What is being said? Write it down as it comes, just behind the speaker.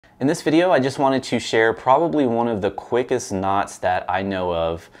In this video, I just wanted to share probably one of the quickest knots that I know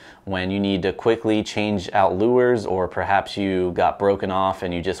of when you need to quickly change out lures, or perhaps you got broken off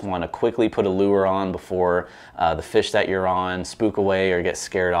and you just want to quickly put a lure on before the fish that you're on spook away or get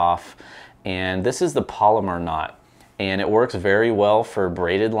scared off. And this is the Palomar knot. And it works very well for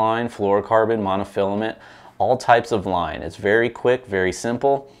braided line, fluorocarbon, monofilament, all types of line. It's very quick, very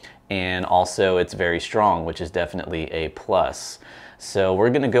simple, and also it's very strong, which is definitely a plus. So we're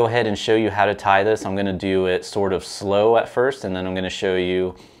going to go ahead and show you how to tie this. I'm going to do it sort of slow at first, and then I'm going to show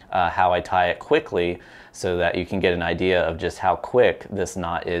you how I tie it quickly so that you can get an idea of just how quick this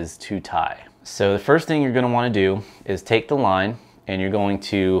knot is to tie. So the first thing you're going to want to do is take the line and you're going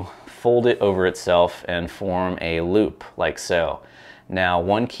to fold it over itself and form a loop like so. Now,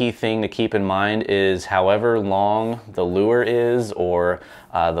 one key thing to keep in mind is however long the lure is or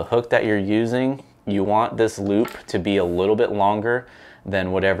the hook that you're using, you want this loop to be a little bit longer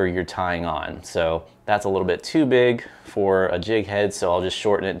than whatever you're tying on. So that's a little bit too big for a jig head, so I'll just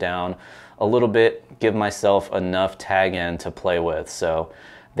shorten it down a little bit, give myself enough tag end to play with. So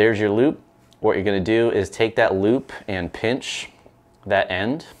there's your loop. What you're going to do is take that loop and pinch that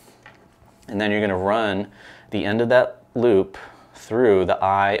end, and then you're going to run the end of that loop through the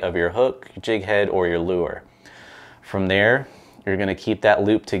eye of your hook, jig head, or your lure. From there, you're going to keep that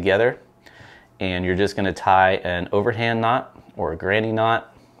loop together, and you're just going to tie an overhand knot or a granny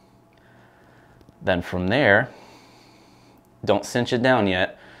knot. Then from there, don't cinch it down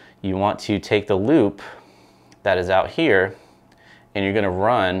yet. You want to take the loop that is out here, and you're going to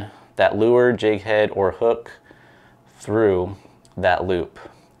run that lure, jig head, or hook through that loop.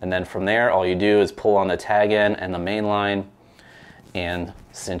 And then from there, all you do is pull on the tag end and the main line and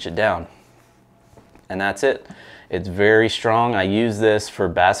cinch it down. And that's it. It's very strong. I use this for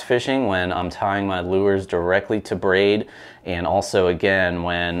bass fishing when I'm tying my lures directly to braid, and also again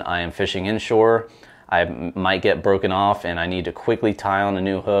when I am fishing inshore. I might get broken off and I need to quickly tie on a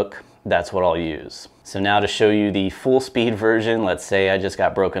new hook. That's what I'll use. So now to show you the full speed version, let's say I just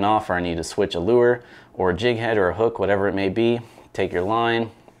got broken off or I need to switch a lure or a jig head or a hook, whatever it may be. Take your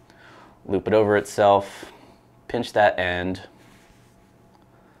line, loop it over itself, pinch that end,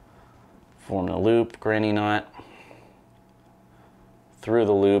 form the loop, granny knot, through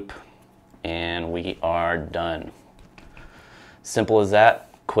the loop, and we are done. Simple as that.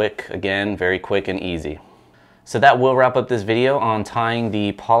 Quick, again, very quick and easy. So that will wrap up this video on tying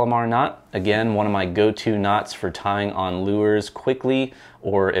the Palomar knot. Again, one of my go-to knots for tying on lures quickly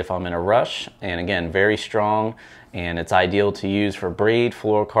or if I'm in a rush. And again, very strong, and it's ideal to use for braid,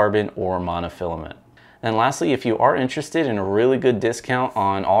 fluorocarbon, or monofilament. And lastly, if you are interested in a really good discount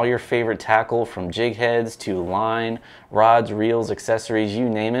on all your favorite tackle, from jig heads to line, rods, reels, accessories, you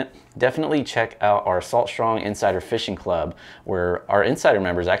name it, definitely check out our Salt Strong Insider Fishing Club, where our insider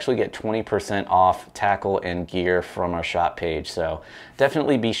members actually get 20% off tackle and gear from our shop page. So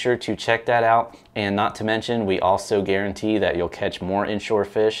definitely be sure to check that out. And not to mention, we also guarantee that you'll catch more inshore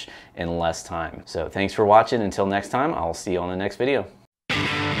fish in less time. So thanks for watching. Until next time, I'll see you on the next video.